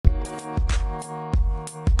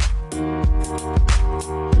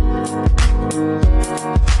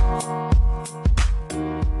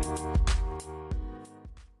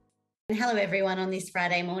Hello, everyone, on this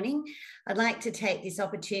Friday morning. I'd like to take this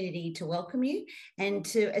opportunity to welcome you and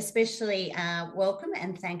to especially welcome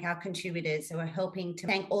and thank our contributors who are helping to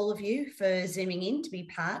thank all of you for zooming in to be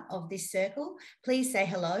part of this circle. Please say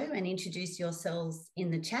hello and introduce yourselves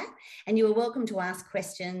in the chat, and you are welcome to ask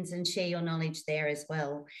questions and share your knowledge there as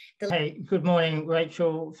well. Hey, good morning,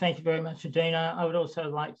 Rachel. Thank you very much, Adina. I would also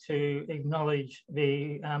like to acknowledge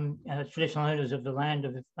the traditional owners of the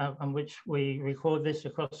land on which we record this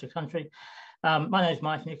across the country. My name is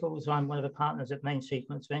Mike Nichols. I'm one of the partners at Main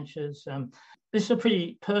Sequence Ventures. This is a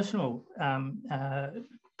pretty personal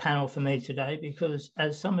panel for me today because,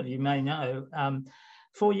 as some of you may know,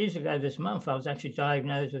 4 years ago this month, I was actually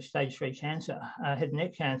diagnosed with stage 3 cancer, head and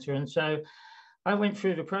neck cancer. And so I went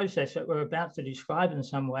through the process that we're about to describe in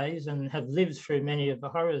some ways and have lived through many of the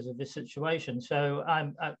horrors of this situation. So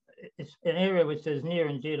it's an area which is near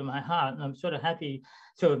and dear to my heart, and I'm sort of happy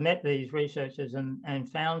to have met these researchers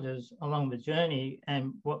and founders along the journey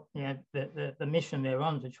and what the mission they're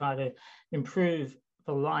on to try to improve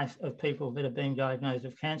the life of people that are being diagnosed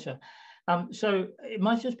with cancer. So it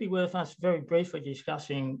might just be worth us very briefly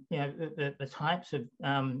discussing, the types of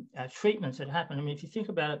treatments that happen. I mean, if you think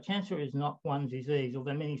about it, cancer is not one disease,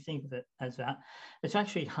 although many think of it as that. It's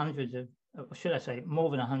actually hundreds of, or should I say,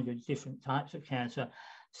 more than 100 different types of cancer.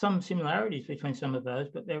 Some similarities between some of those,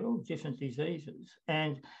 but they're all different diseases.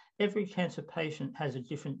 And every cancer patient has a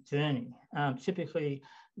different journey. Typically,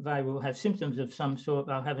 they will have symptoms of some sort.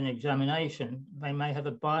 They'll have an examination. They may have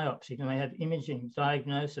a biopsy. They may have imaging,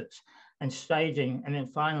 diagnosis, and staging, and then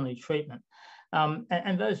finally treatment.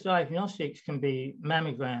 And those diagnostics can be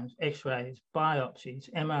mammograms, X-rays, biopsies,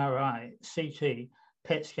 MRI, CT,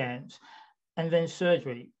 PET scans, and then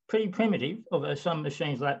surgery. Pretty primitive, although some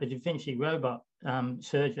machines like the Da Vinci robot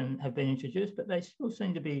surgeon have been introduced, but they still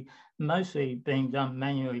seem to be mostly being done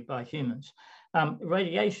manually by humans.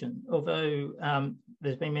 Radiation, although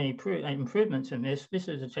there's been many improvements in this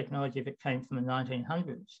is a technology that came from the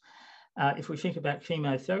 1900s. If we think about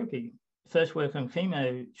chemotherapy, first work on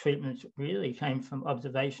chemo treatments really came from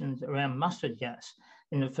observations around mustard gas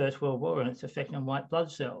in the First World War and its effect on white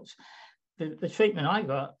blood cells. The treatment I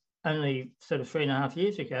got only sort of 3.5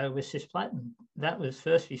 years ago was cisplatin. That was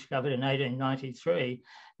first discovered in 1893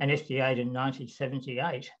 and FDA'd in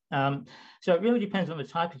 1978. So it really depends on the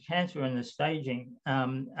type of cancer and the staging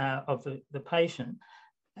of the patient.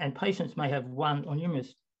 And patients may have one or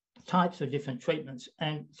numerous types of different treatments.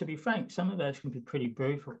 And to be frank, some of those can be pretty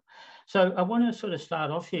brutal. So I want to sort of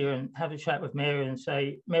start off here and have a chat with Mary and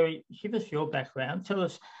say, Mary, give us your background. Tell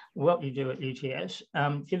us what you do at UTS.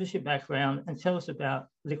 Give us your background and tell us about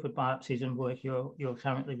liquid biopsies and work you're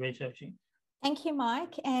currently researching. Thank you,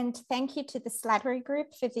 Mike. And thank you to the Slattery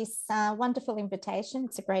Group for this wonderful invitation.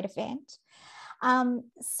 It's a great event.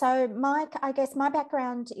 So Mike, I guess my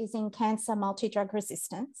background is in cancer multi-drug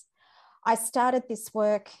resistance. I started this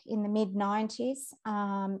work in the mid-90s,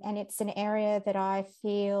 and it's an area that I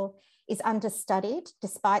feel is understudied,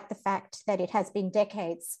 despite the fact that it has been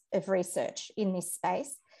decades of research in this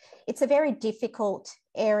space. It's a very difficult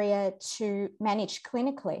area to manage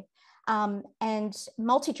clinically. And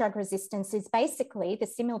multi-drug resistance is basically the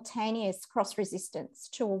simultaneous cross-resistance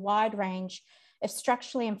to a wide range of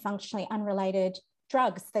structurally and functionally unrelated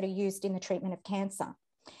drugs that are used in the treatment of cancer.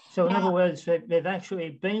 So in other words, they've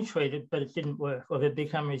actually been treated, but it didn't work, or they've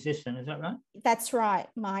become resistant. Is that right? That's right,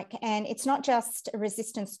 Mike. And it's not just a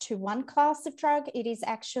resistance to one class of drug. It is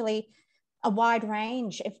actually a wide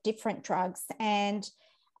range of different drugs. And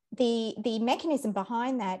the mechanism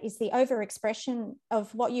behind that is the overexpression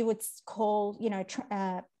of what you would call,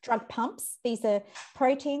 drug pumps. These are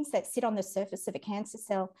proteins that sit on the surface of a cancer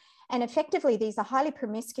cell. And effectively, these are highly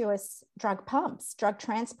promiscuous drug pumps, drug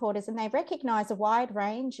transporters, and they recognize a wide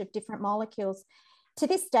range of different molecules. To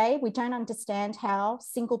this day, we don't understand how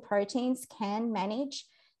single proteins can manage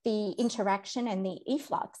the interaction and the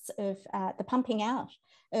efflux of the pumping out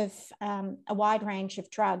of a wide range of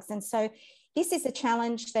drugs. And so this is a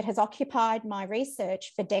challenge that has occupied my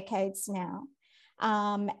research for decades now.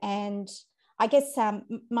 And I guess,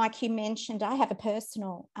 Mike, you mentioned I have a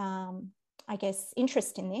personal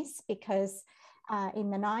interest in this because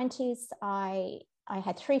in the 90s, I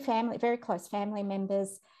had 3 very close family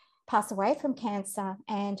members pass away from cancer.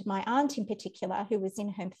 And my aunt in particular, who was in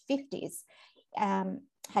her 50s,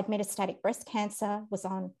 had metastatic breast cancer, was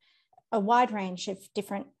on a wide range of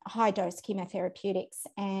different high-dose chemotherapeutics.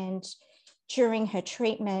 And during her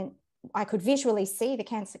treatment, I could visually see the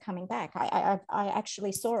cancer coming back. I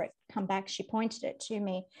actually saw it come back. She pointed it to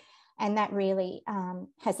me. And that really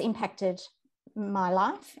has impacted my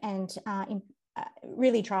life and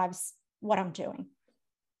really drives what I'm doing.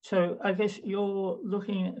 So I guess you're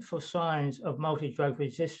looking for signs of multi-drug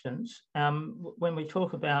resistance. When we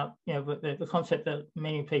talk about, the concept that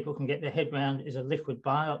many people can get their head around is a liquid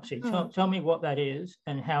biopsy. Tell me what that is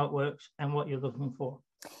and how it works and what you're looking for.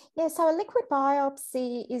 Yeah, so a liquid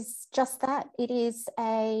biopsy is just that. It is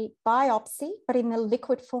a biopsy, but in the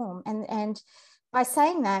liquid form. And by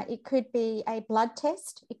saying that, it could be a blood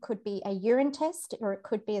test, it could be a urine test, or it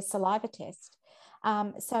could be a saliva test.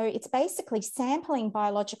 So it's basically sampling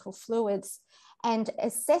biological fluids and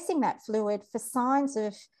assessing that fluid for signs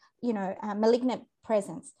of, malignant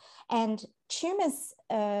presence. And tumours,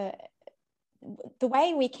 the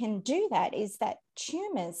way we can do that is that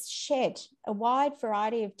tumours shed a wide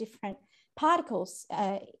variety of different particles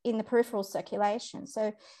in the peripheral circulation.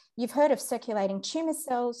 So you've heard of circulating tumour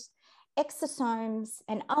cells, exosomes,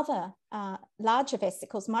 and other larger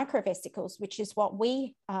vesicles, microvesicles, which is what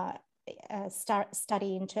we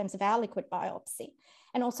study in terms of our liquid biopsy,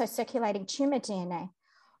 and also circulating tumour DNA.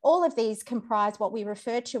 All of these comprise what we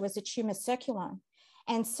refer to as a tumour circulome.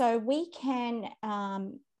 And so we can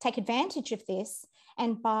take advantage of this,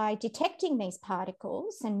 and by detecting these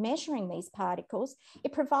particles and measuring these particles,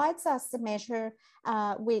 it provides us a measure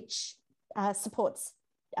which supports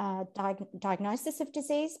diagnosis of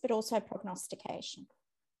disease, but also prognostication.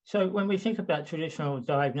 So when we think about traditional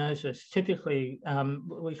diagnosis, typically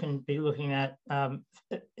we can be looking at,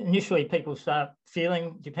 initially people start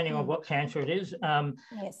feeling, depending on what cancer it is,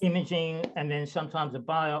 Yes. imaging, and then sometimes a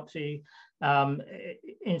biopsy.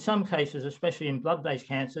 In some cases, especially in blood-based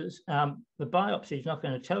cancers, the biopsy is not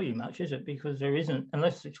going to tell you much, is it? Because there isn't,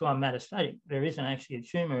 unless it's gone metastatic, there isn't actually a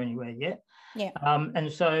tumour anywhere yet. Yeah.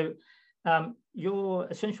 And so you're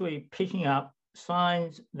essentially picking up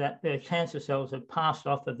signs that the cancer cells have passed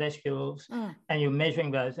off the vesicles, and you're measuring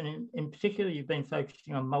those. And in particular, you've been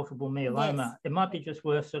focusing on multiple myeloma. Yes. It might be just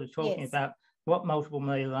worth sort of talking about what multiple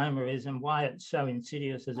myeloma is and why it's so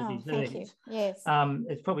insidious as a disease. Thank you. Yes.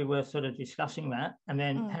 It's probably worth sort of discussing that, and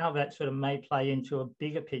then how that sort of may play into a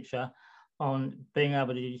bigger picture on being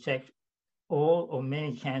able to detect all or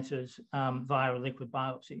many cancers via a liquid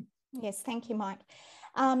biopsy. Yes, thank you, Mike.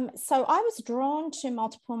 So I was drawn to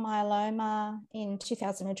multiple myeloma in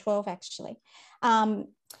 2012, actually.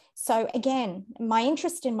 So again, my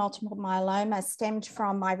interest in multiple myeloma stemmed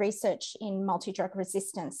from my research in multi-drug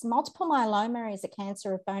resistance. Multiple myeloma is a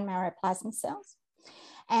cancer of bone marrow plasma cells.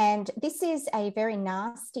 And this is a very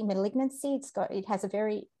nasty malignancy. It has a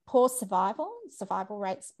very poor survival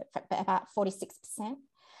rates about 46%.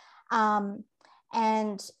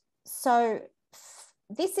 And so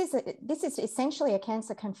this is essentially a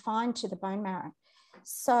cancer confined to the bone marrow.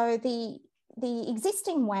 So the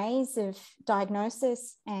existing ways of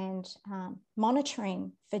diagnosis and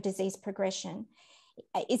monitoring for disease progression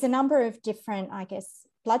is a number of different,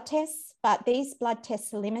 blood tests, but these blood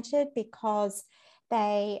tests are limited because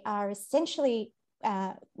they are essentially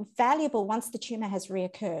valuable once the tumour has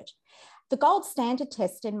reoccurred. The gold standard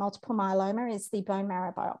test in multiple myeloma is the bone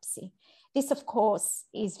marrow biopsy. This, of course,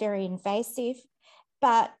 is very invasive,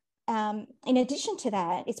 but in addition to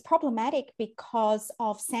that, it's problematic because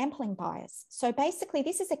of sampling bias. So basically,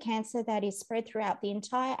 this is a cancer that is spread throughout the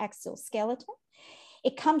entire axial skeleton.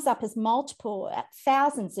 It comes up as multiple,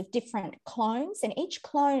 thousands of different clones, and each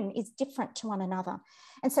clone is different to one another.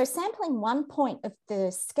 And so sampling one point of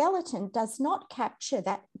the skeleton does not capture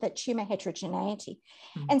that tumor heterogeneity.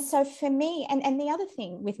 And so for me, and the other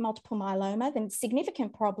thing with multiple myeloma, the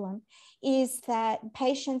significant problem is that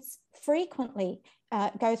patients frequently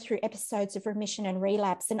go through episodes of remission and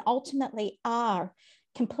relapse, and ultimately are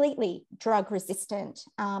completely drug resistant,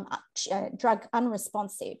 drug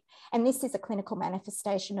unresponsive. And this is a clinical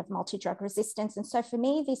manifestation of multi-drug resistance. And so for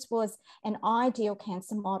me, this was an ideal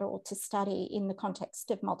cancer model to study in the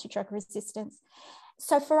context of multi-drug resistance.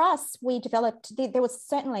 So for us, we developed, there was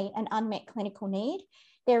certainly an unmet clinical need.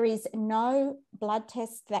 There is no blood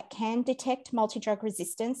test that can detect multi-drug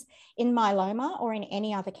resistance in myeloma or in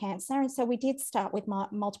any other cancer. And so we did start with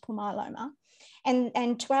multiple myeloma.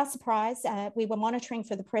 And to our surprise, we were monitoring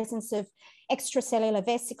for the presence of extracellular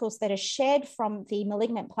vesicles that are shed from the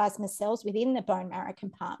malignant plasma cells within the bone marrow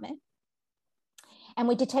compartment. And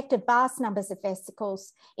we detected vast numbers of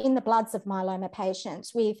vesicles in the bloods of myeloma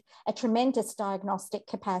patients with a tremendous diagnostic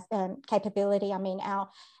capability. I mean,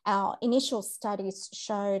 our initial studies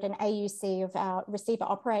showed an AUC of our receiver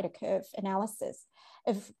operator curve analysis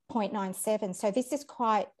of 0.97. So this is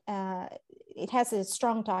quite, it has a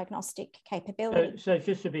strong diagnostic capability. So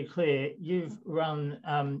just to be clear, you've run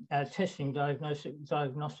testing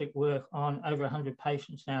diagnostic work on over 100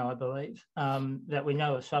 patients now, I believe, that we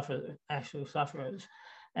know are actual sufferers.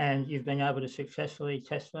 and you've been able to successfully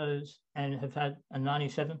test those and have had a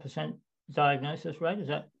 97% diagnosis rate. Is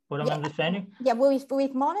that what I'm understanding? Yeah, well,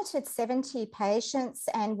 we've monitored 70 patients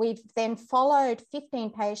and we've then followed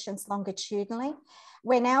 15 patients longitudinally.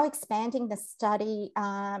 We're now expanding the study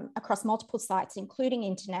across multiple sites, including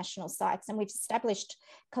international sites, and we've established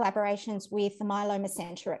collaborations with the Myeloma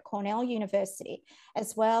Centre at Cornell University,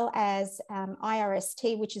 as well as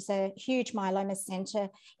IRST, which is a huge myeloma centre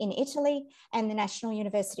in Italy, and the National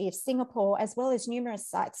University of Singapore, as well as numerous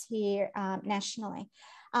sites here nationally.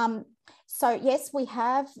 So yes, we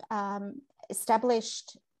have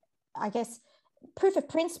established, I guess, proof of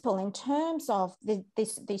principle in terms of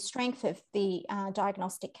the strength of the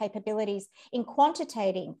diagnostic capabilities in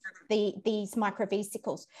quantitating these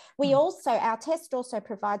microvesicles. We also, our test also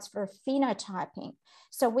provides for phenotyping.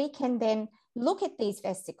 So we can then look at these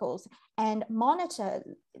vesicles and monitor,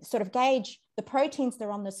 sort of gauge the proteins that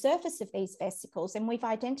are on the surface of these vesicles. And we've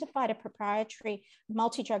identified a proprietary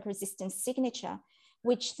multi-drug resistance signature,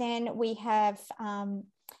 which then we have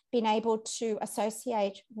been able to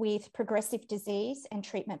associate with progressive disease and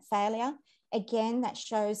treatment failure. Again, that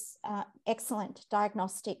shows excellent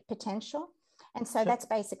diagnostic potential. And so that's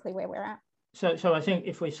basically where we're at. So I think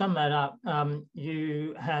if we sum that up,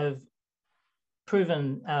 you have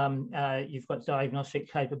proven you've got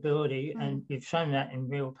diagnostic capability and you've shown that in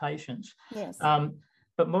real patients. Yes.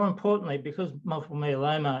 But more importantly, because multiple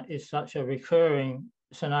myeloma is such a recurring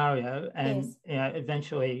scenario and Yes. you know,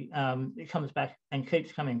 eventually it comes back and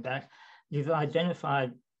keeps coming back, you've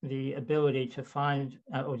identified the ability to find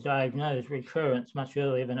or diagnose recurrence much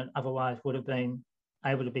earlier than it otherwise would have been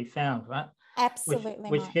able to be found, right? Absolutely.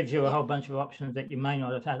 Which gives you a whole bunch of options that you may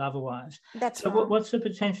not have had otherwise. That's so right. What's the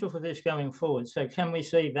potential for this going forward? So can we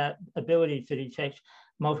see that ability to detect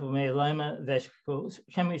multiple myeloma vesicles,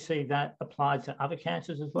 can we see that applied to other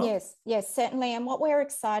cancers as well? Yes, certainly. And what we're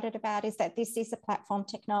excited about is that this is a platform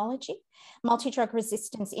technology. Multi-drug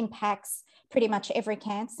resistance impacts pretty much every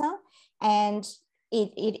cancer, and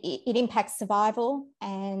it impacts survival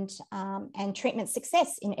and treatment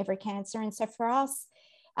success in every cancer. And so for us,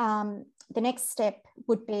 the next step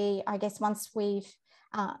would be, I guess, once we've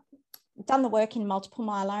done the work in multiple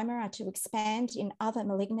myeloma, to expand in other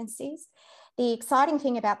malignancies. The exciting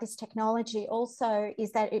thing about this technology also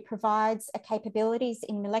is that it provides capabilities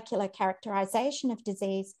in molecular characterization of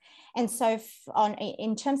disease. And so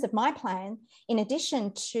in terms of my plan, in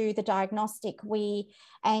addition to the diagnostic, we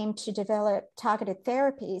aim to develop targeted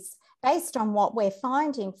therapies based on what we're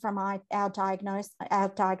finding from our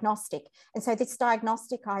diagnostic. And so this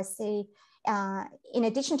diagnostic, I see, in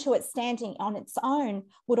addition to it standing on its own,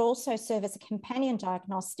 would also serve as a companion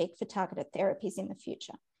diagnostic for targeted therapies in the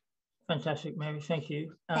future. Fantastic, Mary. Thank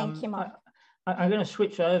you. Thank you, Mark. I'm going to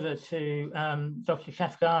switch over to Dr.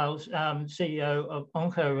 Kath Giles, CEO of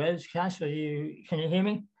OncoRes. Kath, can you hear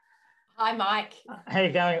me? Hi, Mike. How are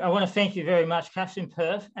you going? I want to thank you very much. Kath's in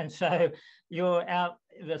Perth, and so you're out.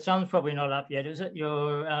 The sun's probably not up yet, is it?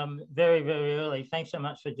 You're very, very early. Thanks so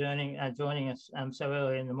much for joining us so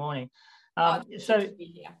early in the morning. So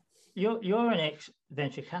you're an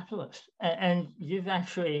ex-venture capitalist, and you've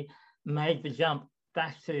actually made the jump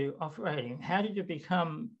back to operating. How did you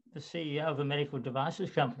become the CEO of a medical devices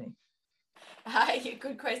company?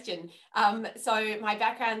 Good question. So my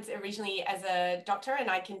background's originally as a doctor, and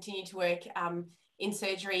I continued to work in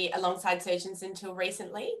surgery alongside surgeons until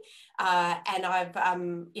recently. And I've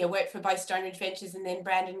worked for both Stonebridge Ventures and then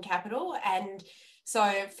Brandon Capital. And so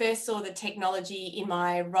first saw the technology in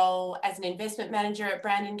my role as an investment manager at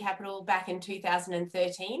Brandon Capital back in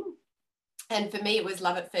 2013. And for me, it was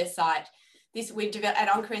love at first sight. At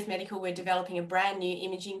OncoRes Medical, we're developing a brand new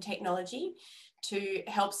imaging technology to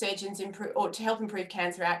help surgeons improve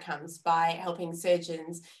cancer outcomes by helping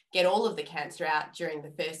surgeons get all of the cancer out during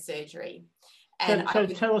the first surgery. And so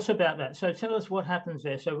tell us about that. So tell us what happens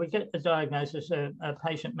there. So we get the diagnosis, a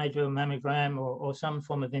patient may do a mammogram or some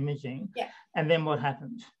form of imaging, and then what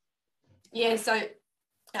happens? Yeah, so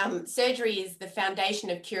surgery is the foundation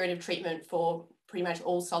of curative treatment for pretty much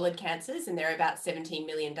all solid cancers, and there are about 17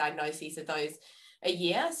 million diagnoses of those a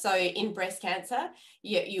year. So in breast cancer,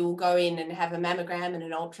 you'll go in and have a mammogram and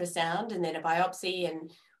an ultrasound and then a biopsy.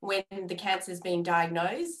 And when the cancer is being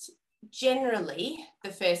diagnosed, generally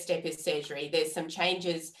the first step is surgery. There's some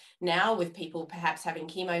changes now with people perhaps having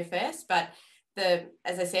chemo first, but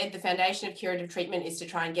as I said, the foundation of curative treatment is to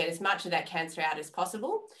try and get as much of that cancer out as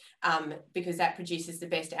possible, because that produces the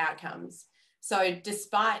best outcomes. So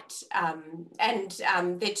despite, there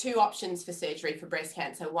are two options for surgery for breast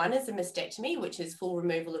cancer. One is a mastectomy, which is full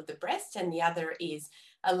removal of the breast, and the other is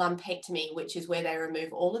a lumpectomy, which is where they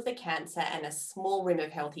remove all of the cancer and a small rim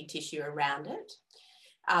of healthy tissue around it.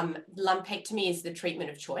 lumpectomy is the treatment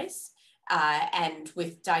of choice. And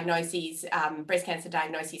with diagnoses, breast cancer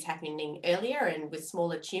diagnoses happening earlier and with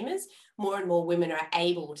smaller tumours, more and more women are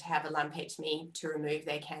able to have a lumpectomy to remove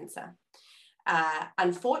their cancer.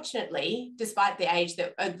 Unfortunately, despite the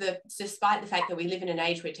fact that we live in an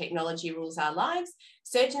age where technology rules our lives,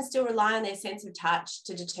 surgeons still rely on their sense of touch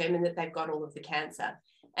to determine that they've got all of the cancer.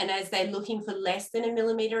 And as they're looking for less than 1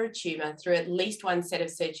 millimetre of tumour through at least one set of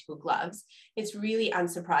surgical gloves, it's really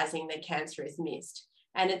unsurprising that cancer is missed.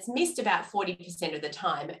 And it's missed about 40% of the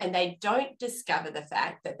time, and they don't discover the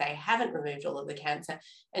fact that they haven't removed all of the cancer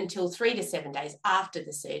until 3 to 7 days after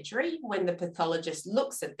the surgery, when the pathologist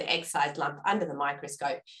looks at the excised lump under the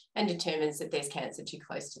microscope and determines that there's cancer too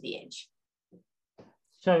close to the edge.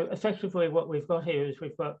 So effectively what we've got here is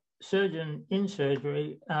we've got surgeon in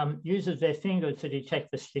surgery uses their finger to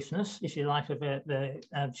detect the stiffness, if you like, of the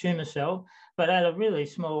tumour cell, but at a really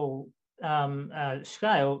small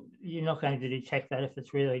scale, you're not going to detect that if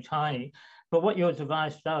it's really tiny. But what your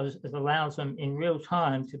device does is allows them in real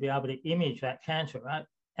time to be able to image that cancer, right?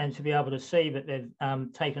 And to be able to see that they've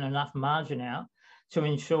taken enough margin out to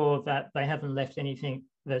ensure that they haven't left anything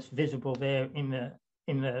that's visible there in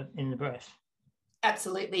the breast.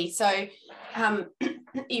 Absolutely. So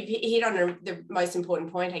you've hit on the most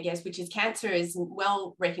important point, I guess, which is cancer is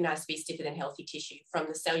well recognised to be stiffer than healthy tissue from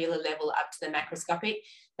the cellular level up to the macroscopic.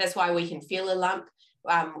 That's why we can feel a lump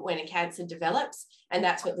when a cancer develops, and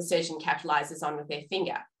that's what the surgeon capitalises on with their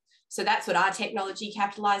finger. So that's what our technology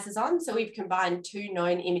capitalises on. So we've combined 2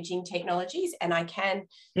 known imaging technologies, and I can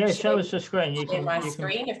show us the screen. You can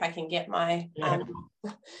screen if I can get my.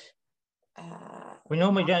 We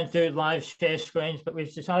normally don't do live share screens, but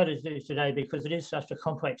we've decided to do today because it is such a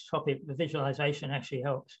complex topic. The visualization actually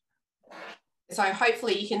helps. So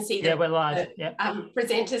hopefully you can see the, we're live.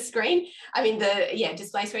 presenter screen. I mean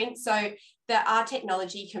display screen. So our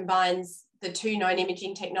technology combines the 2 known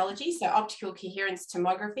imaging technologies. So optical coherence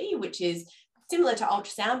tomography, which is similar to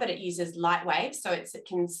ultrasound, but it uses light waves. So it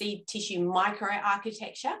can see tissue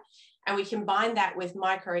microarchitecture. And we combine that with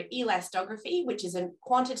microelastography, which is a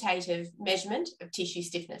quantitative measurement of tissue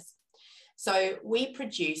stiffness. So we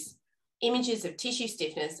produce images of tissue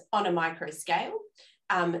stiffness on a micro scale.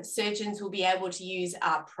 Surgeons will be able to use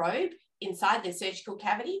our probe inside the surgical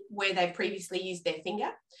cavity where they previously used their finger,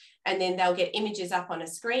 and then they'll get images up on a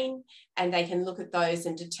screen and they can look at those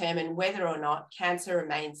and determine whether or not cancer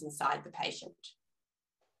remains inside the patient.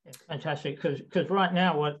 Yeah, fantastic, because right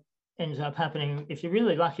now what ends up happening, if you're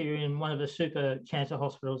really lucky, you're in one of the super cancer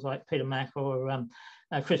hospitals like Peter Mac or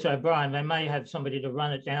Chris O'Brien, they may have somebody to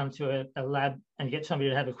run it down to a lab and get somebody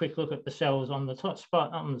to have a quick look at the cells on the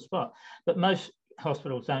spot. But most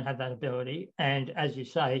hospitals don't have that ability. And as you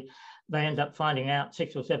say, they end up finding out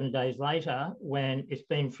 6 or 7 days later when it's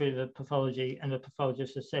been through the pathology and the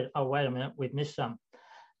pathologist has said, oh, wait a minute, we've missed some,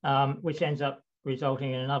 which ends up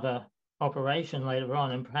resulting in another operation later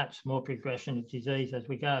on and perhaps more progression of disease as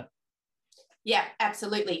we go. Yeah,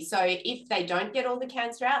 absolutely. So if they don't get all the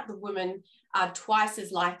cancer out, the women are twice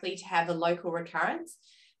as likely to have a local recurrence,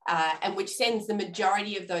 and which sends the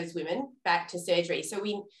majority of those women back to surgery. So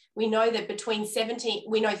we know that between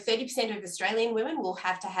 30% of Australian women will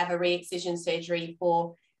have to have a re-excision surgery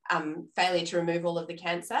for failure to remove all of the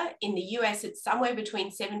cancer. In the US, it's somewhere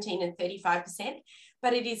between 17 and 35%,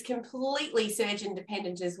 but it is completely surgeon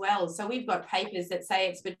dependent as well. So we've got papers that say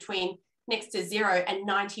it's between next to 0 and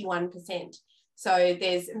 91%. So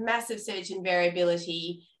there's massive surgeon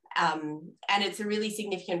variability, and it's a really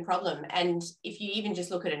significant problem. And if you even just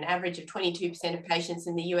look at an average of 22% of patients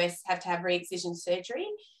in the US have to have re-excision surgery,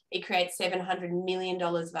 it creates $700 million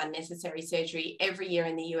of unnecessary surgery every year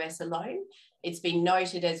in the US alone. It's been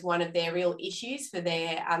noted as one of their real issues for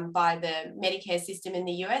their by the Medicare system in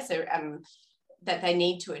the US, that they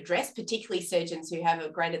need to address, particularly surgeons who have a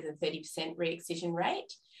greater than 30% re-excision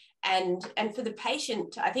rate. And for the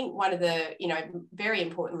patient, I think one of the, very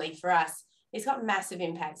importantly for us, it's got massive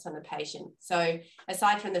impacts on the patient. So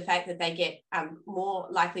aside from the fact that they get more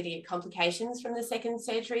likely to get complications from the second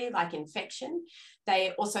surgery, like infection,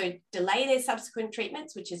 they also delay their subsequent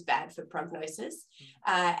treatments, which is bad for prognosis.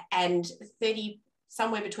 And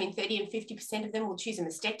somewhere between 30 and 50% of them will choose a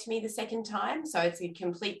mastectomy the second time. So it's a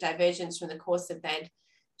complete divergence from the course that they'd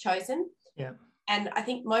chosen. Yeah. And I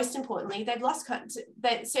think most importantly, they've lost,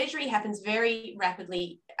 that surgery happens very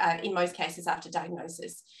rapidly in most cases after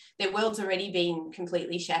diagnosis. Their world's already been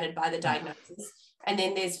completely shattered by the diagnosis. And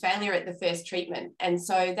then there's failure at the first treatment. And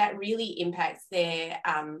so that really impacts their,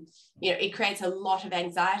 it creates a lot of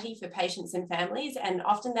anxiety for patients and families. And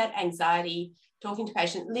often that anxiety talking to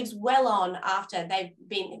patients, lives well on after they've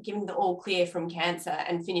been given the all clear from cancer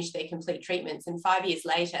and finished their complete treatments. And 5 years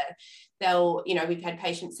later, they'll, you know, we've had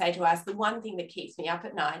patients say to us, the one thing that keeps me up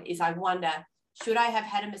at night is I wonder, should I have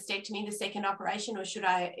had a mastectomy, the second operation, or should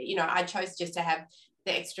I, you know, I chose just to have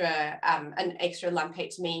the extra, an extra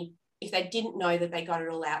lumpectomy. If they didn't know that they got it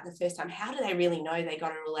all out the first time, how do they really know they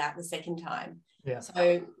got it all out the second time? Yeah.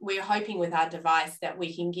 So we're hoping with our device that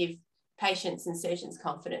we can give patients and surgeons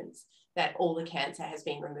confidence that all the cancer has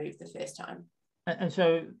been removed the first time. And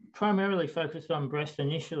so primarily focused on breast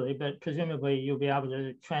initially, but presumably you'll be able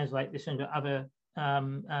to translate this into other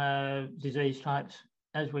disease types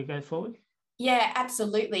as we go forward? Yeah,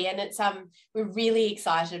 absolutely. And it's we're really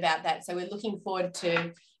excited about that. So we're looking forward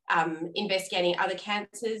to investigating other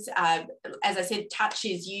cancers. As I said, touch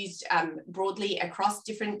is used broadly across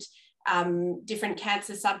different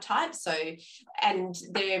cancer subtypes. So, and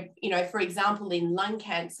there, you know, for example, in lung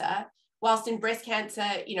cancer, whilst in breast cancer,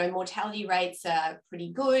 you know, mortality rates are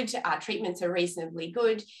pretty good, treatments are reasonably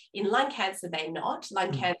good. In lung cancer, they're not.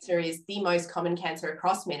 Lung cancer is the most common cancer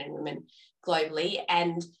across men and women globally,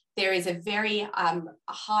 and there is a very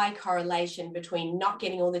high correlation between not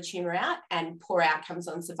getting all the tumour out and poor outcomes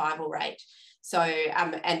on survival rate. So,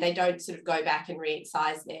 and they don't sort of go back and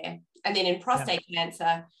re-excise there. And then in prostate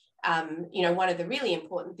cancer, you know, one of the really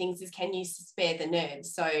important things is, can you spare the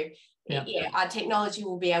nerves? So our technology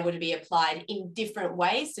will be able to be applied in different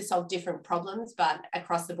ways to solve different problems, but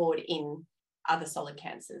across the board in other solid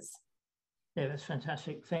cancers. Yeah, that's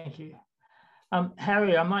fantastic. Thank you.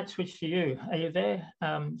 Harry, I might switch to you. Are you there?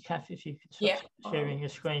 Kath, if you could stop sharing your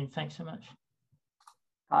screen. Thanks so much.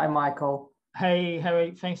 Hi, Michael. Hey,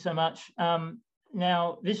 Harry, thanks so much.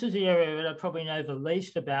 Now, this is the area that I probably know the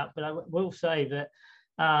least about, but I will say that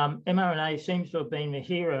mRNA seems to have been the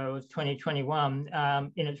hero of 2021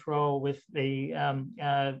 in its role with the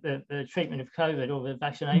treatment of COVID, or the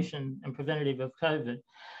vaccination and preventative of COVID.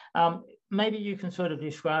 Maybe you can sort of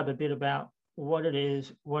describe a bit about what it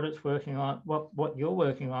is, what it's working on, what you're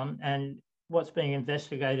working on, and what's being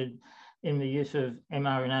investigated in the use of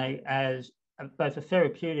mRNA as both a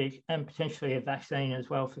therapeutic and potentially a vaccine as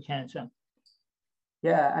well for cancer.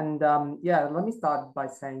 Yeah, and let me start by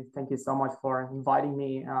saying thank you so much for inviting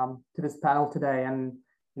me to this panel today. And,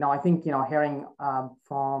 you know, I think, you know, hearing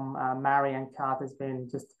from Mary and Kath has been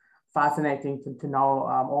just fascinating to know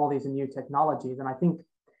all these new technologies. And I think,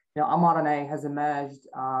 you know, mRNA has emerged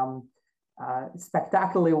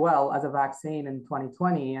spectacularly well as a vaccine in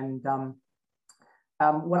 2020. And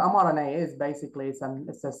what mRNA is basically, it's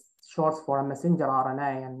a short for a messenger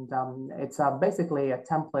RNA, and it's basically a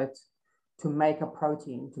template to make a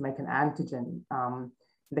protein, to make an antigen. In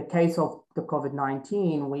the case of the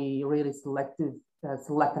COVID-19, we really select an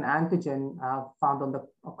antigen found on the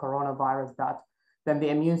coronavirus that then the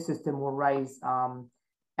immune system will raise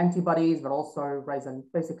antibodies, but also raise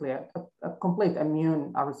basically a complete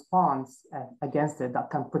immune response against it that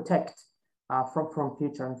can protect from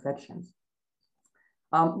future infections.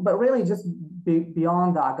 But really, just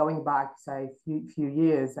beyond that, going back, say, a few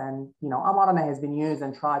years, and, you know, mRNA has been used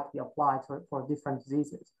and tried to be applied for different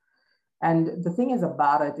diseases. And the thing is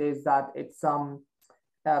about it is that it's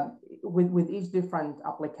with each different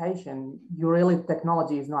application,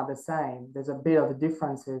 technology is not the same. There's a bit of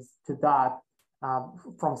differences to that,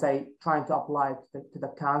 from, say, trying to apply it to the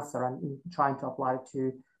cancer and trying to apply it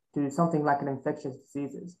to something like an infectious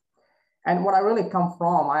diseases. And what I really come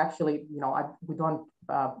from, I actually, you know,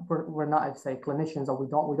 we're not, say, clinicians, or we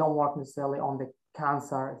don't work necessarily on the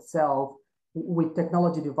cancer itself. With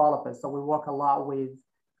technology developers, so we work a lot with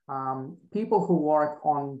people who work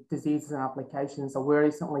on diseases and applications. So we've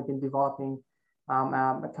recently been developing a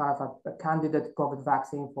kind of a candidate COVID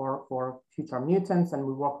vaccine for future mutants, and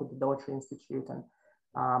we work with the Doherty Institute and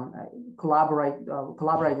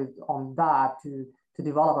collaborated on that to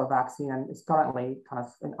develop a vaccine, and it's currently kind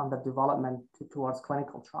of under development towards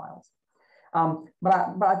clinical trials.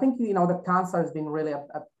 But I think, you know, the cancer has been really a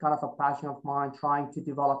kind of a passion of mine, trying to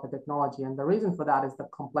develop a technology, and the reason for that is the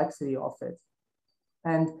complexity of it.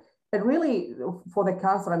 And it really, for the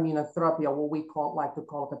cancer immunotherapy, or what we like to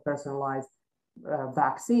call it a personalized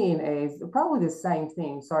vaccine, is probably the same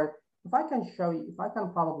thing. So if I can show you, if I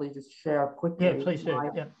can probably just share quickly. Yeah, please do.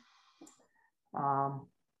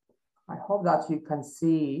 I hope that you can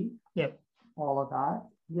see all of that.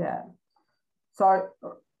 Yeah. So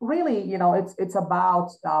really, you know, it's about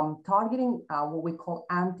targeting what we call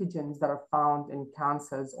antigens that are found in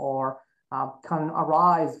cancers, or can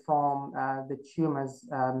arise from the tumors,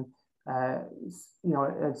 you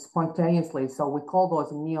know, spontaneously. So we call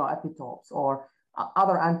those neoepitopes, or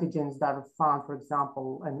other antigens that are found, for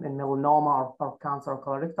example, in melanoma or cancer or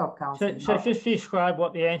colorectal cancer. So just describe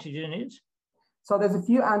what the antigen is. So there's a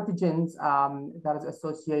few antigens that is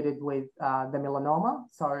associated with the melanoma.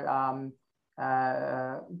 So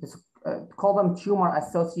call them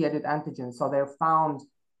tumor-associated antigens. So they're found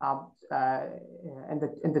in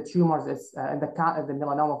the tumors, in the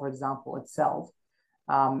melanoma, for example, itself.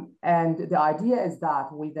 And the idea is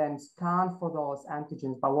that we then scan for those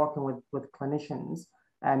antigens by working with clinicians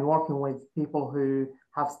and working with people who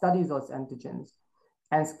have studied those antigens,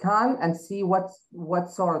 and scan and see what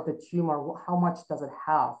sort of the tumor, how much does it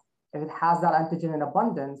have. If it has that antigen in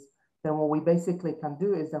abundance, then what we basically can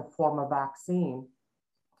do is then form a vaccine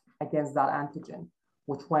against that antigen,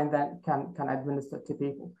 which one then can administer to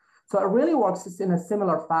people. So it really works in a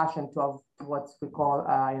similar fashion to what we call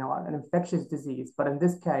an infectious disease, but in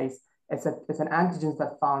this case, it's an antigen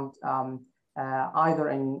that's found either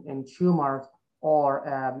in tumors or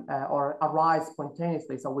arise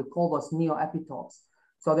spontaneously. So we call those neoepitopes.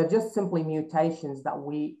 So they're just simply mutations that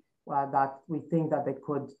we think that they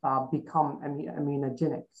could become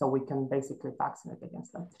immunogenic, so we can basically vaccinate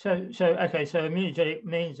against them. So immunogenic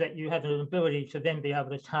means that you have an ability to then be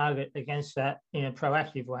able to target against that in a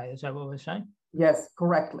proactive way. Is that what we're saying? Yes,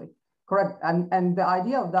 correct. And the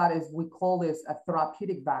idea of that is we call this a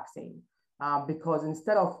therapeutic vaccine because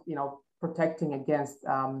instead of protecting against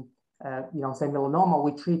say melanoma,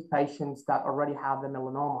 we treat patients that already have the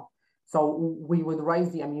melanoma. So we would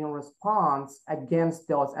raise the immune response against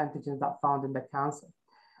those antigens that found in the cancer.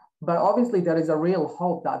 But obviously there is a real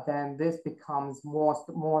hope that then this becomes more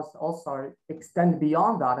also extend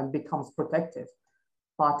beyond that and becomes protective,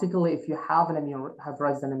 particularly if you have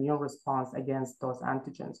raised an immune response against those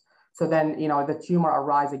antigens. So then, the tumor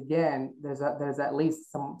arise again, there's at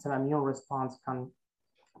least some immune response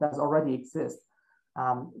that already exists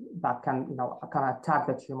that can, kind of attack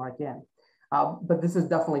the tumor again. But this is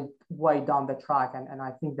definitely way down the track, and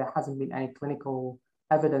I think there hasn't been any clinical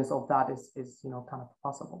evidence of that is kind of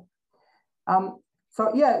possible. Our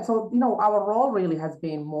role really has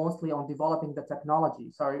been mostly on developing the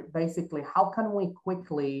technology. So basically, how can we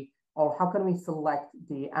quickly, or how can we select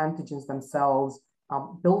the antigens themselves,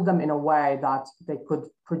 build them in a way that they could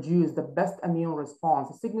produce the best immune response,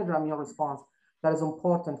 a signature immune response that is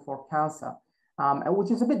important for cancer. Which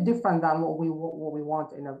is a bit different than what we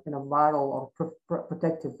want in a viral or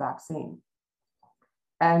protective vaccine.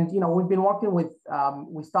 And we've been working with.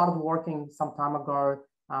 We started working some time ago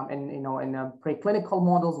in preclinical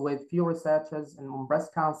models with few researchers in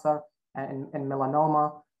breast cancer and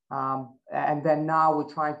melanoma, and then now we're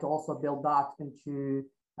trying to also build that into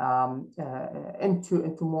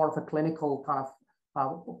more of a clinical kind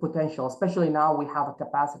of potential. Especially now we have a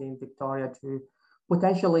capacity in Victoria to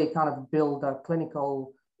potentially kind of build a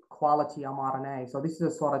clinical quality mRNA. So this is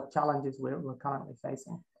the sort of challenges we're currently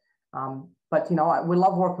facing. But we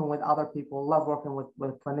love working with other people, love working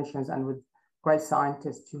with clinicians and with great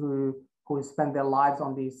scientists who spend their lives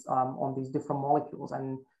on these different molecules.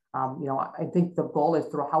 And I think the goal is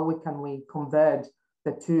through how we converge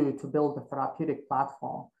the two to build a therapeutic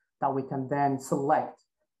platform that we can then select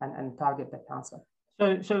and target the cancer.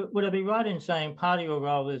 So would I be right in saying part of your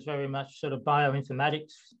role is very much sort of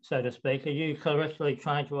bioinformatics, so to speak? Are you correctly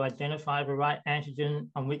trying to identify the right antigen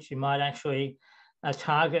on which you might actually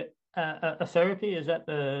target a therapy? Is that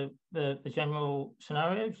the general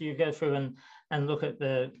scenario? Do you go through and look at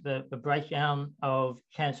the breakdown of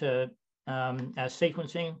cancer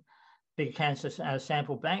sequencing, big cancer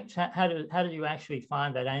sample banks? How do you actually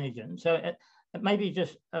find that antigen? So maybe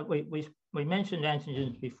just we mentioned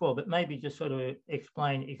antigens before, but maybe just sort of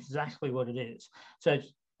explain exactly what it is. So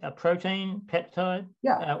it's a protein, peptide?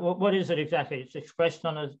 Yeah. What is it exactly? It's expressed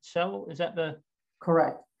on a cell? Is that the...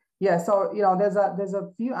 Correct. Yeah, so there's a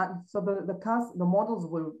few, so the models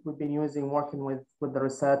we've been using working with the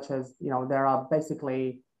researchers, there are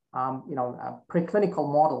basically, preclinical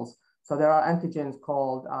models. So there are antigens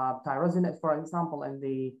called tyrosinase, for example, in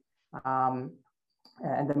the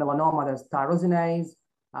melanoma, there's tyrosinase,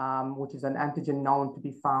 which is an antigen known to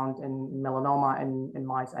be found in melanoma in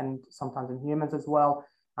mice and sometimes in humans as well.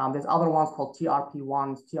 There's other ones called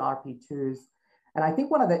TRP1s, TRP2s. And I think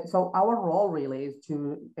so our role really is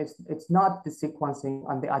it's not the sequencing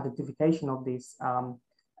and the identification of these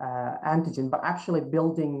antigen, but actually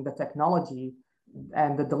building the technology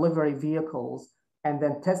and the delivery vehicles and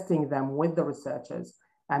then testing them with the researchers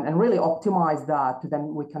and really optimize that to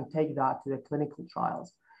then we can take that to the clinical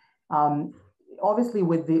trials. Obviously,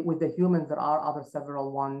 with the humans, there are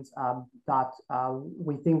several ones that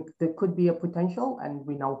we think there could be a potential, and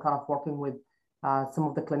we know kind of working with some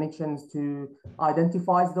of the clinicians to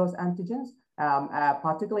identify those antigens.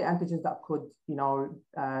 particularly antigens that could,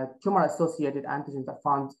 tumor-associated antigens that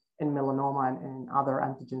found in melanoma and other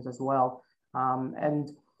antigens as well.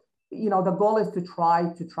 The goal is to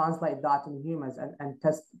try to translate that in humans and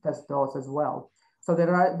test those as well. So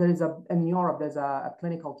in Europe, there's a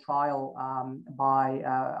clinical trial by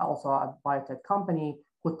also a biotech company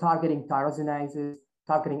who targeting tyrosinases,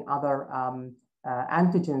 targeting other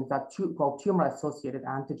antigens that called tumor-associated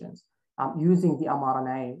antigens using the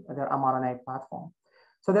their mRNA platform.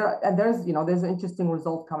 So there's interesting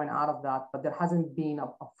results coming out of that, but there hasn't been a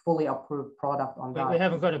fully approved product on that. We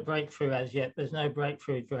haven't got a breakthrough as yet. There's no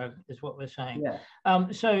breakthrough drug, is what we're saying. Yeah.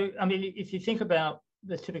 So, I mean, if you think about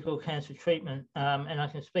the typical cancer treatment, and I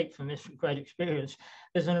can speak from this great experience,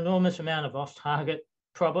 there's an enormous amount of off-target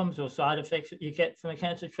problems or side effects that you get from a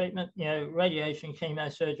cancer treatment. Radiation,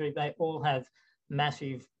 chemosurgery, they all have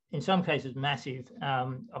massive, in some cases, massive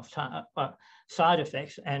side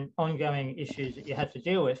effects and ongoing issues that you have to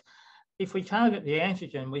deal with. If we target the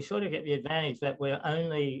antigen, we sort of get the advantage that we're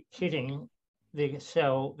only hitting the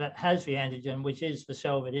cell that has the antigen, which is the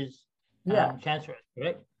cell that is cancerous,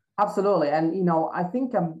 correct? Absolutely. And, I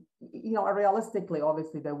think, realistically,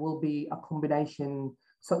 obviously, there will be a combination.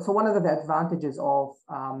 So one of the advantages of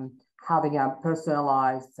having a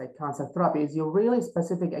personalized, say, cancer therapy is you're really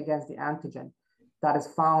specific against the antigen that is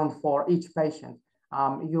found for each patient.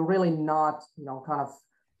 You're really not, kind of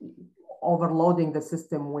overloading the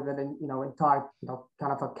system with an, entire,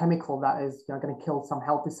 kind of a chemical that is going to kill some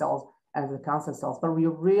healthy cells and the cancer cells. But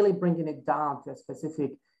we're really bringing it down to a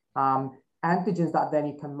specific antigens that then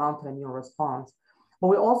you can mount an immune response. But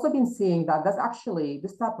we've also been seeing that that's actually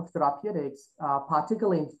this type of therapeutics,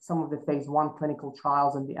 particularly in some of the phase 1 clinical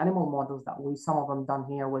trials and the animal models that some of them done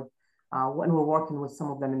here with, when we're working with some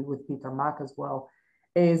of them and with Peter Mac as well,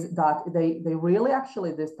 is that they really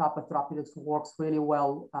actually, this type of therapeutics works really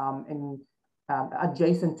well in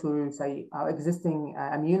adjacent to, say, existing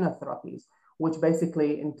immunotherapies, which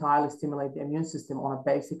basically entirely stimulate the immune system on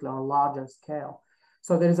a larger scale.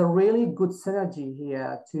 So there's a really good synergy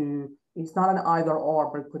here it's not an either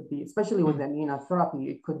or, but it could be, especially with the immunotherapy,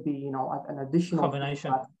 it could be, an additional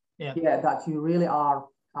combination. That you really are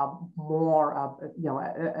more,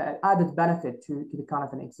 added benefit to the kind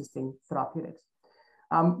of an existing therapeutics.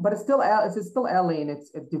 But it's still early in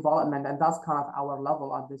its development, and that's kind of our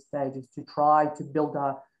level at this stage, is to try to build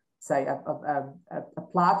a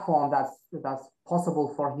platform that's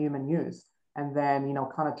possible for human use, and then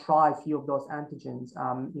kind of try a few of those antigens,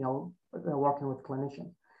 working with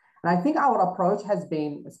clinicians. And I think our approach has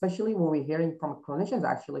been, especially when we're hearing from clinicians,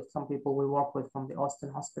 actually, some people we work with from the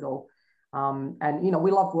Austin Hospital, and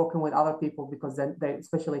we love working with other people because they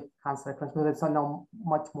especially cancer clinicians, they know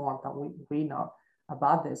much more than we know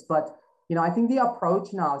about this. But I think the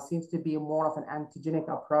approach now seems to be more of an antigenic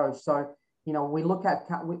approach. So we look at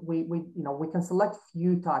we can select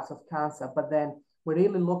few types of cancer, but then we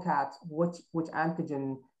really look at which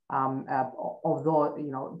antigen of those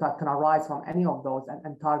that can arise from any of those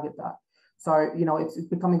and target that. So it's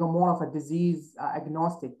becoming more of a disease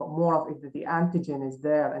agnostic, but more of if the antigen is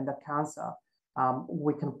there in the cancer,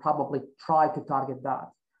 we can probably try to target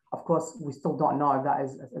that. Of course, we still don't know if that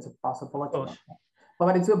is a possibility.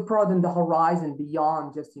 But it's broaden the horizon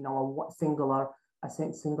beyond just a singular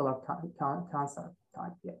cancer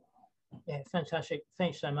type. Yeah, fantastic.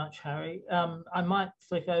 Thanks so much, Harry. I might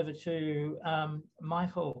flick over to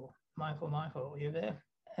Michael. Michael, are you there?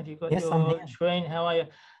 Have you got your screen? How are you?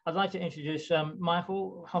 I'd like to introduce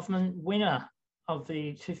Michael Hoffman, winner of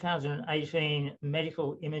the 2018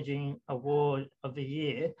 Medical Imaging Award of the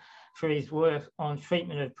Year for his work on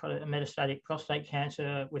treatment of metastatic prostate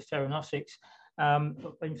cancer with theranostics.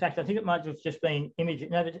 In fact, I think it might have just been imaging.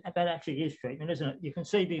 No, that actually is treatment, isn't it? You can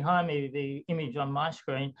see behind me the image on my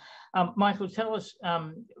screen. Michael, tell us,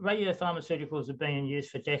 radiopharmaceuticals have been in use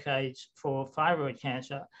for decades for thyroid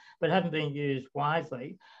cancer, but haven't been used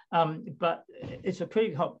widely. But it's a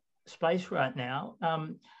pretty hot space right now.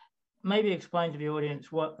 Maybe explain to the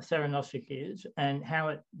audience what a theranostic is and how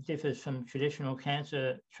it differs from traditional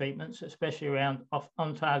cancer treatments, especially around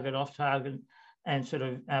on-target, off-target, and sort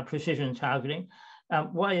of precision targeting.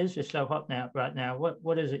 Why is this so hot right now?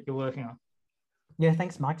 What is it you're working on? Yeah,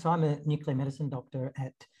 thanks, Mike. So I'm a nuclear medicine doctor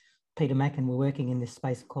at Peter Mac, and we're working in this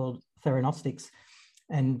space called theranostics.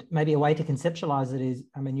 And maybe a way to conceptualize it is,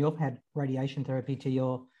 I mean, you've had radiation therapy to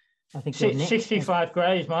your, I think, 65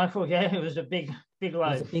 grays, Michael. Yeah, it was a big load. It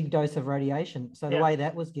was a big dose of radiation. So the way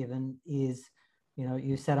that was given is,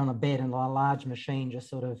 you sat on a bed and a large machine just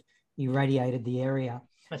sort of irradiated the area.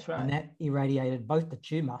 That's right. And that irradiated both the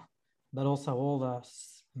tumor, but also all the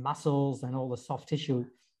muscles and all the soft tissue,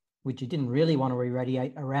 which you didn't really want to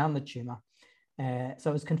irradiate around the tumor. So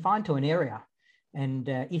it was confined to an area. And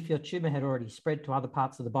if your tumor had already spread to other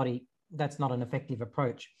parts of the body, that's not an effective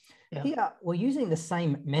approach. Yeah. Here, we're using the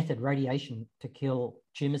same method, radiation, to kill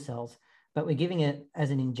tumor cells, but we're giving it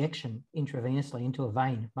as an injection intravenously into a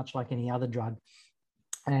vein, much like any other drug.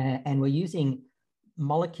 And we're using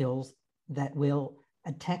molecules that will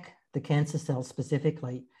attack the cancer cells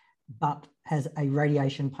specifically, but has a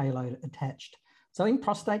radiation payload attached. So in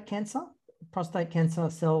prostate cancer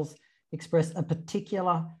cells express a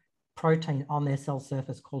particular protein on their cell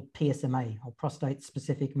surface called PSMA, or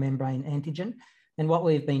prostate-specific membrane antigen. And what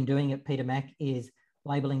we've been doing at Peter Mac is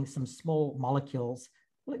labeling some small molecules,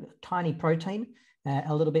 tiny protein,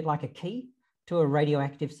 a little bit like a key, to a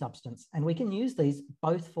radioactive substance. And we can use these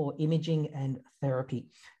both for imaging and therapy.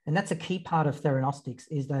 And that's a key part of theranostics,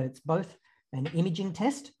 is that it's both an imaging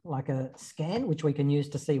test, like a scan, which we can use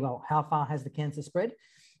to see, well, how far has the cancer spread?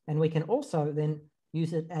 And we can also then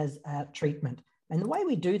use it as a treatment. And the way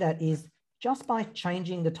we do that is just by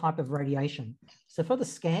changing the type of radiation. So for the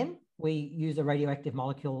scan, we use a radioactive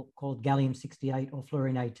molecule called gallium-68 or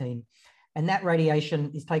fluorine-18. And that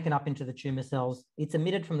radiation is taken up into the tumor cells. It's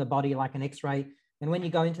emitted from the body like an X-ray. And when you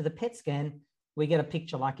go into the PET scan, we get a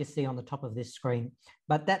picture like you see on the top of this screen.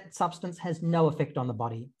 But that substance has no effect on the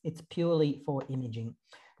body. It's purely for imaging.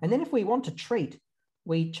 And then if we want to treat,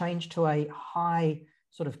 we change to a high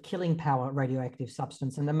sort of killing power radioactive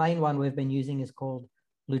substance. And the main one we've been using is called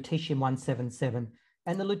lutetium-177.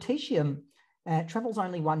 And the lutetium travels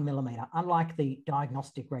only 1 millimeter, unlike the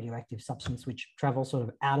diagnostic radioactive substance, which travels sort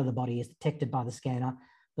of out of the body, is detected by the scanner.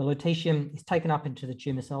 The lutetium is taken up into the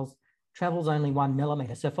tumor cells, travels only 1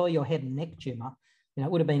 millimeter. So for your head and neck tumor,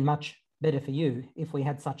 it would have been much better for you if we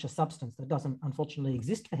had such a substance that doesn't unfortunately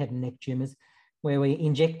exist for head and neck tumors, where we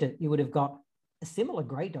inject it, you would have got a similar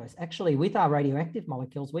gray dose. Actually, with our radioactive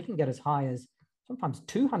molecules, we can get as high as sometimes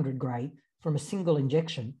 200 gray from a single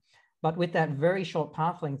injection. But with that very short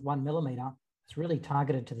path length, 1 millimeter, it's really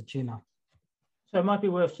targeted to the tumor. So it might be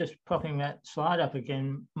worth just popping that slide up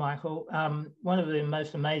again, Michael. One of the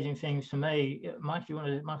most amazing things to me, Mike,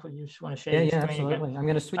 Michael, you just want to share? Yeah, absolutely. Again? I'm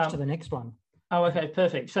going to switch to the next one. Oh, okay,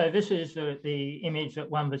 perfect. So this is the image that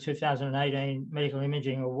won the 2018 Medical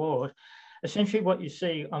Imaging Award. Essentially what you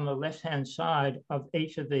see on the left-hand side of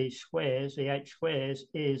each of these squares, the 8 squares,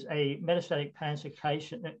 is a metastatic cancer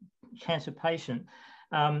patient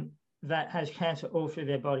that has cancer all through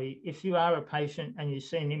their body. If you are a patient and you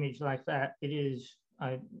see an image like that, it is,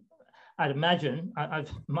 I'd imagine,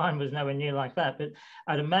 mine was nowhere near like that, but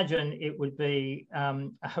I'd imagine it would be a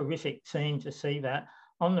horrific scene to see that.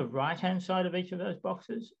 On the right-hand side of each of those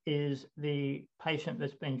boxes is the patient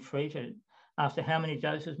that's been treated. After how many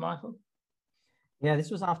doses, Michael? Yeah,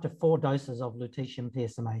 this was after 4 doses of lutetium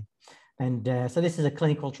PSMA. And so this is a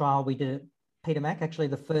clinical trial. We did at Peter Mac, actually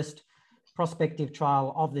the first prospective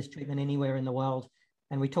trial of this treatment anywhere in the world.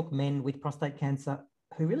 And we took men with prostate cancer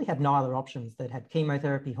who really had no other options. They'd had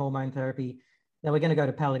chemotherapy, hormone therapy. They were going to go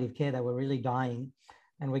to palliative care. They were really dying.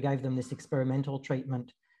 And we gave them this experimental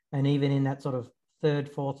treatment. And even in that sort of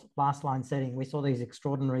 3rd, 4th, last line setting, we saw these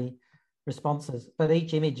extraordinary responses. But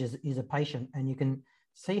each image is a patient, and you can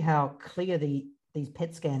see how clear these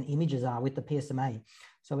PET scan images are with the PSMA.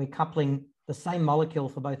 So we're coupling the same molecule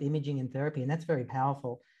for both imaging and therapy, and that's very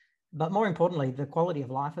powerful. But more importantly, the quality of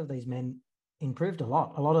life of these men improved a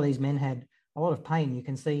lot. A lot of these men had a lot of pain. You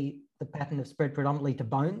can see the pattern of spread predominantly to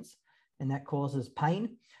bones, and that causes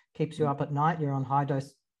pain, keeps you up at night. You're on high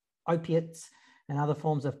dose opiates and other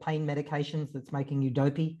forms of pain medications that's making you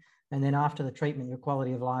dopey. And then after the treatment, your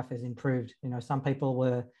quality of life has improved. Some people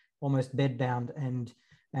were almost bedbound, and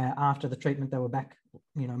after the treatment, they were back,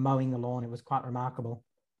 mowing the lawn. It was quite remarkable.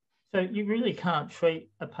 So you really can't treat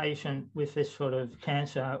a patient with this sort of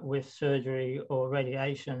cancer with surgery or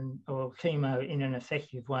radiation or chemo in an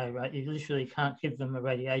effective way, right? You literally can't give them the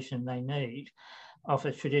radiation they need off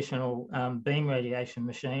a traditional beam radiation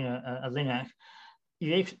machine, a LINAC.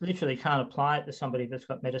 You literally can't apply it to somebody that's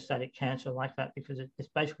got metastatic cancer like that, because it's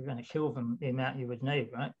basically going to kill them the amount you would need,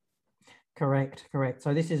 right? Correct.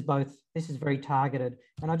 So this is very targeted.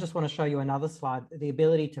 And I just want to show you another slide. The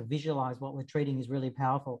ability to visualize what we're treating is really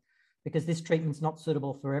powerful, because this treatment's not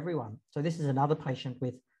suitable for everyone. So this is another patient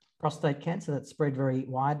with prostate cancer that's spread very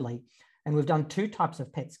widely. And we've done 2 types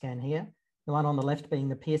of PET scan here. The one on the left being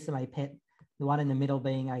the PSMA PET, the one in the middle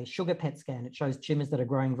being a sugar PET scan. It shows tumors that are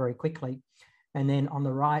growing very quickly. And then on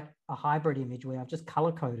the right, a hybrid image where I've just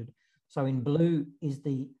color coded. So in blue is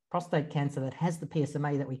the prostate cancer that has the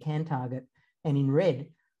PSMA that we can target. And in red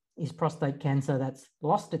is prostate cancer that's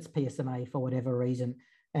lost its PSMA for whatever reason.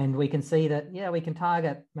 And we can see that, we can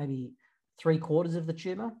target maybe 3/4 of the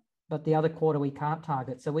tumor, but the other quarter we can't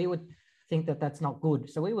target. So we would think that that's not good.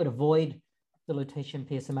 So we would avoid the lutetium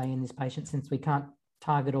PSMA in this patient since we can't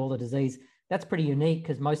target all the disease. That's pretty unique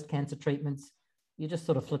because most cancer treatments, you just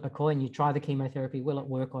sort of flip a coin, you try the chemotherapy, will it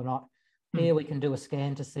work or not? Here we can do a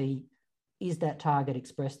scan to see, is that target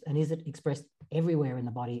expressed and is it expressed everywhere in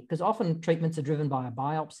the body? Because often treatments are driven by a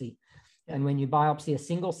biopsy. And when you biopsy a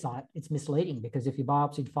single site, it's misleading because if you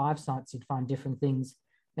biopsied 5 sites, you'd find different things.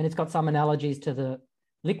 And it's got some analogies to the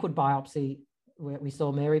liquid biopsy where we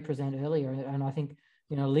saw Mary present earlier. And I think,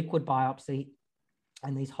 you know, liquid biopsy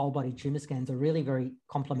and these whole body tumor scans are really very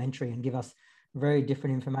complementary and give us very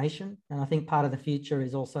different information. And I think part of the future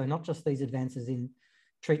is also not just these advances in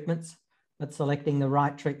treatments, but selecting the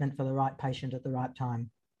right treatment for the right patient at the right time.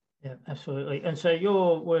 Yeah, absolutely. And so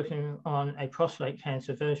you're working on a prostate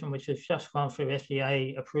cancer version, which has just gone through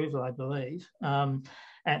FDA approval, I believe,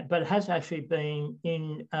 but has actually been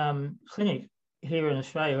in clinic here in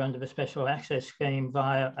Australia under the Special Access Scheme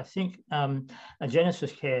via, I think,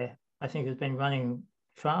 GenesisCare, I think, has been running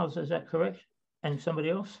trials. Is that correct? And somebody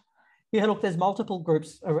else? Yeah, look, there's multiple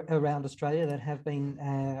groups around Australia that have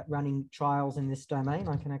been running trials in this domain.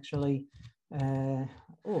 I can actually...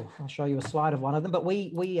 I'll show you a slide of one of them, but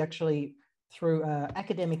we actually, through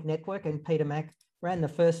academic network, and Peter Mac ran the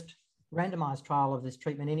first randomized trial of this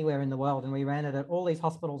treatment anywhere in the world, and we ran it at all these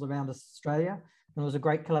hospitals around Australia, and it was a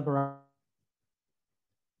great collaboration,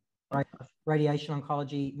 radiation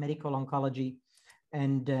oncology, medical oncology,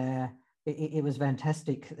 and it was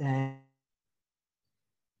fantastic.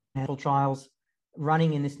 Trials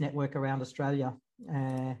running in this network around Australia, so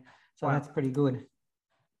wow. That's pretty good.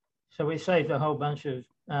 So we saved a whole bunch of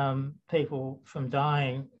people from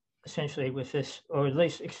dying essentially with this, or at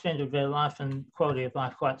least extended their life and quality of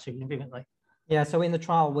life quite significantly. Yeah, so in the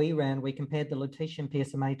trial we ran, we compared the lutetium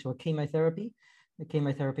PSMA to a chemotherapy. The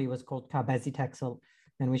chemotherapy was called carbazitaxel,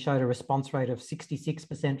 and we showed a response rate of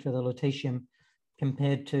 66% for the lutetium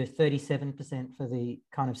compared to 37% for the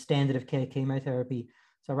kind of standard of care chemotherapy.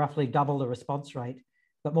 So roughly double the response rate.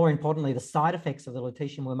 But more importantly, the side effects of the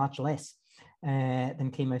lutetium were much less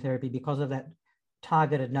than chemotherapy because of that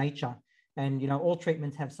targeted nature. And, you know, all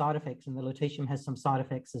treatments have side effects, and the lutetium has some side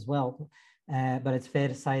effects as well. But it's fair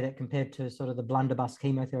to say that compared to sort of the blunderbuss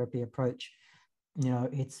chemotherapy approach, you know,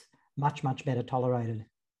 it's much, much better tolerated.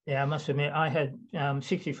 Yeah, I must admit, I had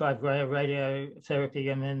 65 gray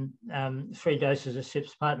radiotherapy and then 3 doses of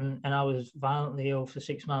cisplatin, and I was violently ill for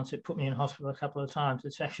 6 months. It put me in hospital a couple of times.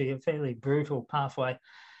 It's actually a fairly brutal pathway.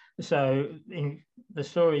 So in the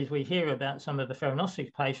stories we hear about some of the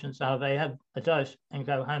theranostics patients are they have a dose and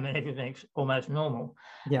go home and everything's almost normal.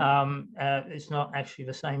 Yeah. It's not actually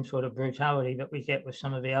the same sort of brutality that we get with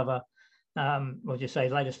some of the other, we'll just say,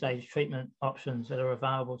 later stage treatment options that are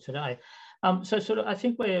available today. So sort of, I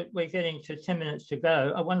think we're getting to 10 minutes to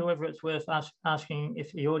go. I wonder whether it's worth asking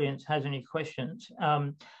if the audience has any questions.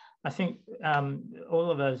 I think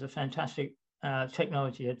all of those are fantastic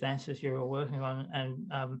technology advances you're all working on,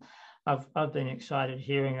 and I've been excited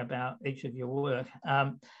hearing about each of your work.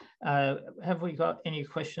 Have we got any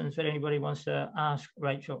questions that anybody wants to ask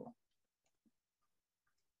Rachel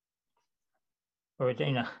or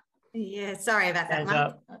Adina? Yeah, sorry about that,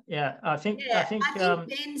 Mike. Yeah, I think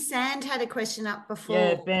Ben Sand had a question up before.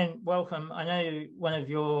 Yeah, Ben, welcome. I know one of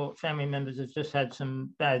your family members has just had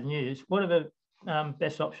some bad news. What are the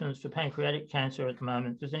best options for pancreatic cancer at the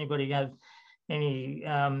moment? Does anybody have any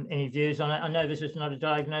views on it? I know this is not a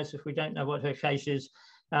diagnosis. We don't know what her case is,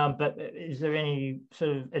 but is there any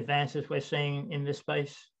sort of advances we're seeing in this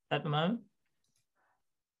space at the moment?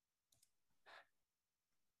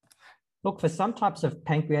 Look, for some types of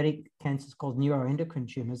pancreatic cancers called neuroendocrine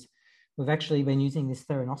tumors, we've actually been using this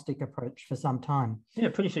theranostic approach for some time. Yeah,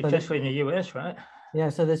 pretty successfully in the US, right? Yeah,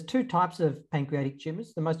 so there's 2 types of pancreatic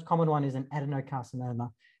tumors. The most common one is an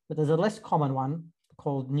adenocarcinoma, but there's a less common one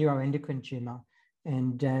called neuroendocrine tumor.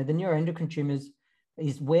 And the neuroendocrine tumors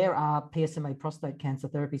is where our PSMA prostate cancer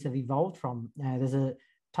therapies have evolved from. There's a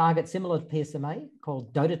target similar to PSMA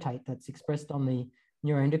called dotatate that's expressed on the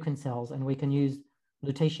neuroendocrine cells, and we can use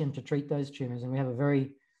lutetium to treat those tumors. And we have a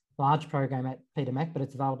very large program at Peter Mac, but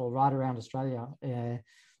it's available right around Australia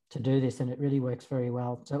to do this, and it really works very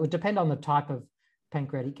well. So it would depend on the type of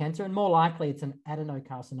pancreatic cancer, and more likely it's an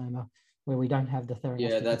adenocarcinoma where we don't have the theranostic.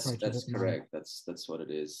 Yeah, that's correct. That's what it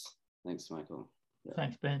is. Thanks, Michael. Yeah.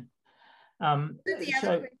 Thanks, Ben. The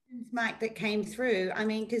other questions, Mike, that came through, I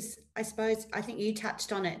mean, because I think you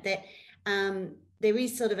touched on it, that there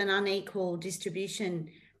is sort of an unequal distribution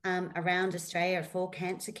around Australia for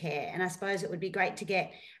cancer care. And I suppose it would be great to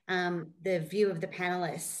get the view of the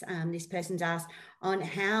panelists. This person's asked on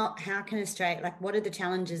how can Australia, like what are the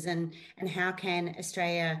challenges and how can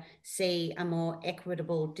Australia see a more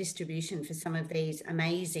equitable distribution for some of these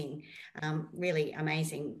amazing, really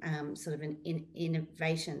amazing sort of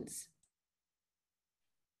innovations?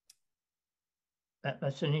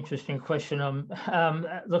 That's an interesting question.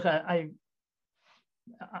 Look,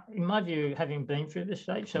 in my view, having been through this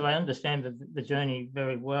stage, so I understand the journey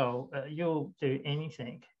very well. You'll do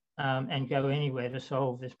anything and go anywhere to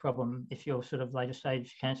solve this problem if you're sort of later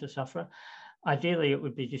stage cancer sufferer. Ideally, it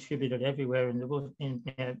would be distributed everywhere in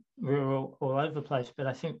the rural, all over the place. But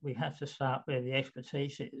I think we have to start where the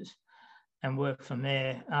expertise is and work from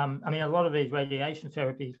there. I mean, a lot of these radiation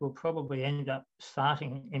therapies will probably end up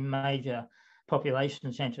starting in major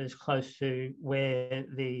population centres close to where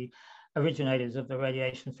the originators of the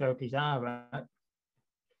radiation therapies are, right?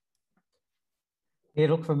 Yeah,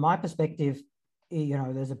 look, from my perspective, you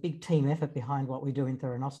know, there's a big team effort behind what we do in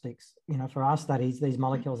theranostics. You know, for our studies, these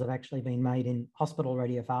molecules have actually been made in hospital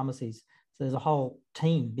radiopharmacies. So there's a whole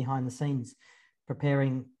team behind the scenes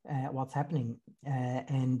preparing what's happening.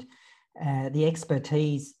 And the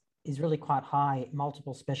expertise is really quite high,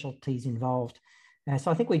 multiple specialties involved.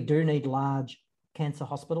 So I think we do need large cancer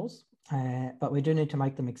hospitals, but we do need to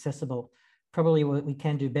make them accessible. Probably what we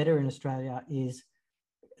can do better in Australia is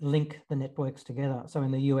link the networks together. So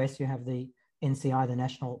in the US, you have the NCI, the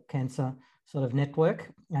National Cancer sort of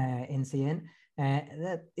Network, NCN.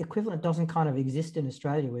 That equivalent doesn't kind of exist in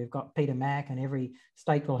Australia. We've got Peter Mac, and every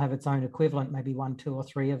state will have its own equivalent, maybe 1, 2, or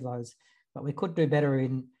 3 of those. But we could do better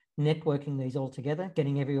in networking these all together,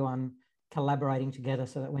 getting everyone collaborating together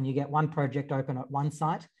so that when you get one project open at one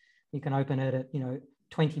site, you can open it at,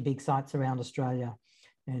 20 big sites around Australia.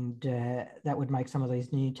 And that would make some of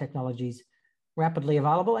these new technologies rapidly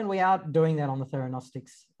available. And we are doing that on the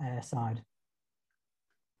theranostics side.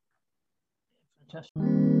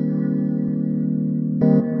 Fantastic.